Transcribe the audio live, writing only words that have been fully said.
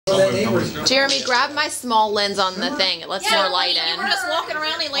Jeremy, grab my small lens on the thing. It lets more light in. You were just walking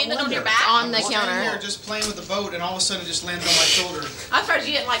around and he landed on your back? On the I was counter. there just playing with the boat, and all of a sudden it just landed on my shoulder. I'm surprised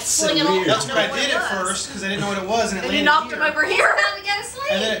you didn't like sling it off. That's what I did at first, because I didn't know what it was, and it landed you knocked here. him over here. To go to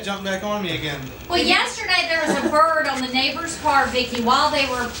sleep. And then it jumped back on me again. Well, yesterday there was a bird on the neighbor's car, Vicky, while they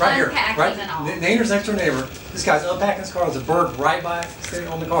were unpacking and all. Naners next door neighbor. This guy's unpacking his car. There's a bird right by, sitting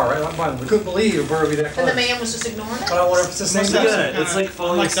on the car, right by him. We couldn't believe a bird would be that close. And the man was just ignoring it? But I wonder if it's the same Good. guy. It's like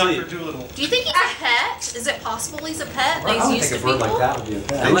falling asleep. Dr. Doolittle. Do you think he's a pet? Is it possible he's a pet? I He's don't used think to a bird people? like that would be a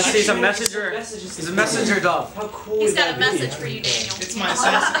pet. Unless he's a messenger. He's a messenger dog. How cool He's is got that a message for you, Daniel. It's my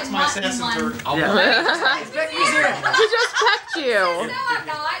assassin bird. He just pecked you. No, I'm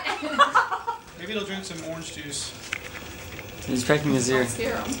not. Maybe it'll drink some orange juice. He's pecking his ear. Don't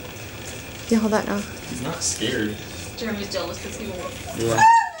scare him. Yeah, hold that now. He's not scared. Jeremy's jealous because he won't. Yeah.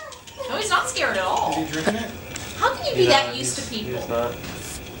 No, he's not scared at all. Is he drinking it? How can you be that used to people? He's not.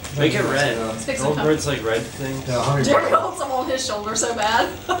 Make it red. Let's fix Old him. birds like red things. Jeremy holds him on his shoulder so bad.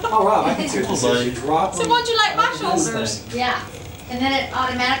 Oh wow, I can see what Like- you drop So him. why'd you like my shoulders? Yeah. And then it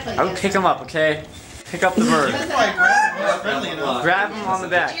automatically I would gets pick him up, okay? Pick up the bird. That's why I grabbed him. He's friendly enough. Grab him on the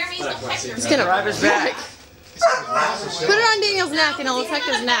back. Jeremy's gonna peck your Just gonna Grab his back. put it on Daniel's neck and it'll affect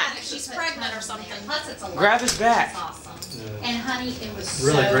his neck. She's pregnant or something. Plus it's a lot. Grab his back. That's awesome. And honey, it was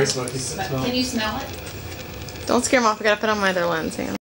Really so great smoky sm- smell. Can you smell it? Don't scare him off. I gotta put on my other lens. Hang on.